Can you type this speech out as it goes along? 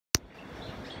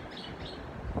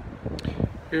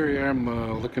Here I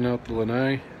am looking out the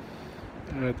Lanai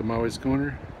at the Maui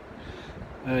Schooner,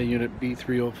 Unit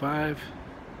B305.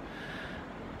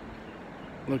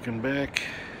 Looking back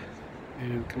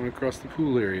and coming across the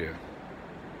pool area.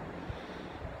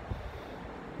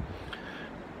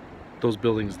 Those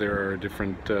buildings there are a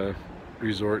different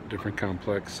resort, different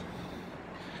complex.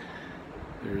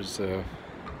 There's over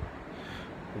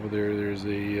there's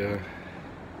a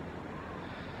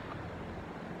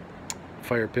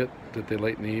fire pit that they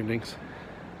light in the evenings.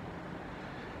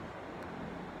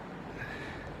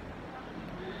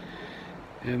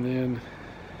 And then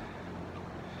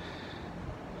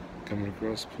coming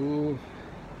across the pool,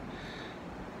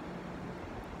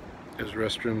 there's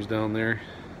restrooms down there,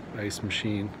 ice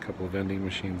machine, a couple of vending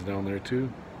machines down there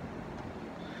too.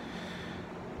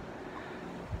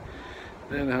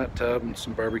 Then a hot tub and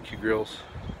some barbecue grills.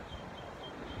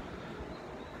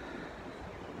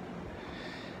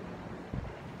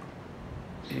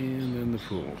 And then the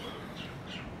pool.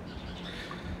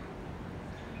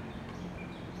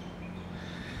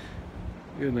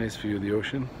 Get a nice view of the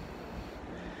ocean.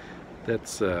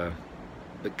 That's the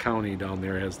county down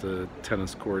there has the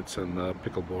tennis courts and the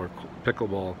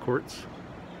pickleball courts.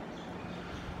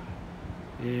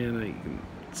 And you can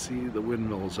see the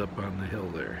windmills up on the hill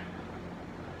there.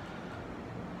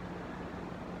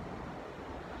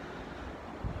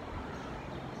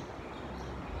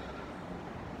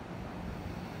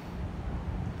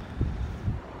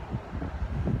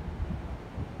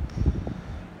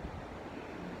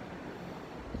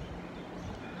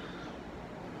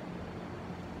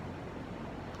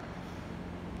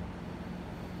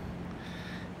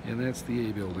 And that's the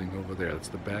A building over there. That's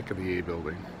the back of the A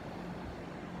building.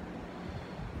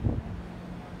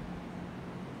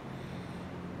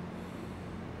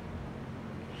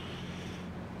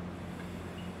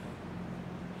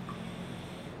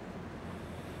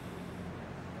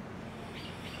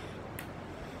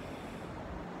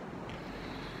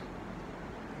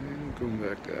 And going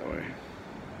back that way.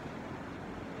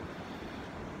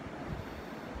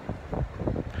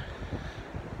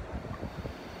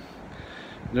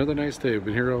 Another nice day. We've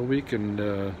been here all week and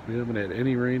we haven't had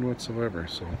any rain whatsoever,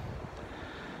 so I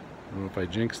don't know if I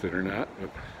jinxed it or not, but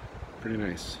pretty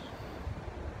nice.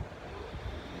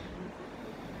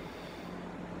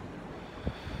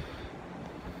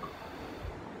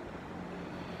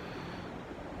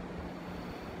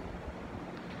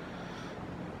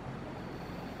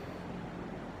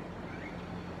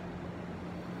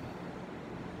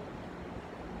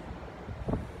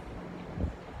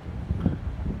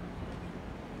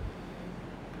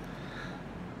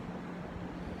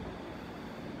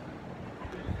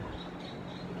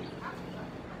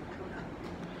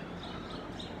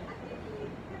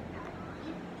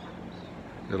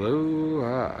 Hello.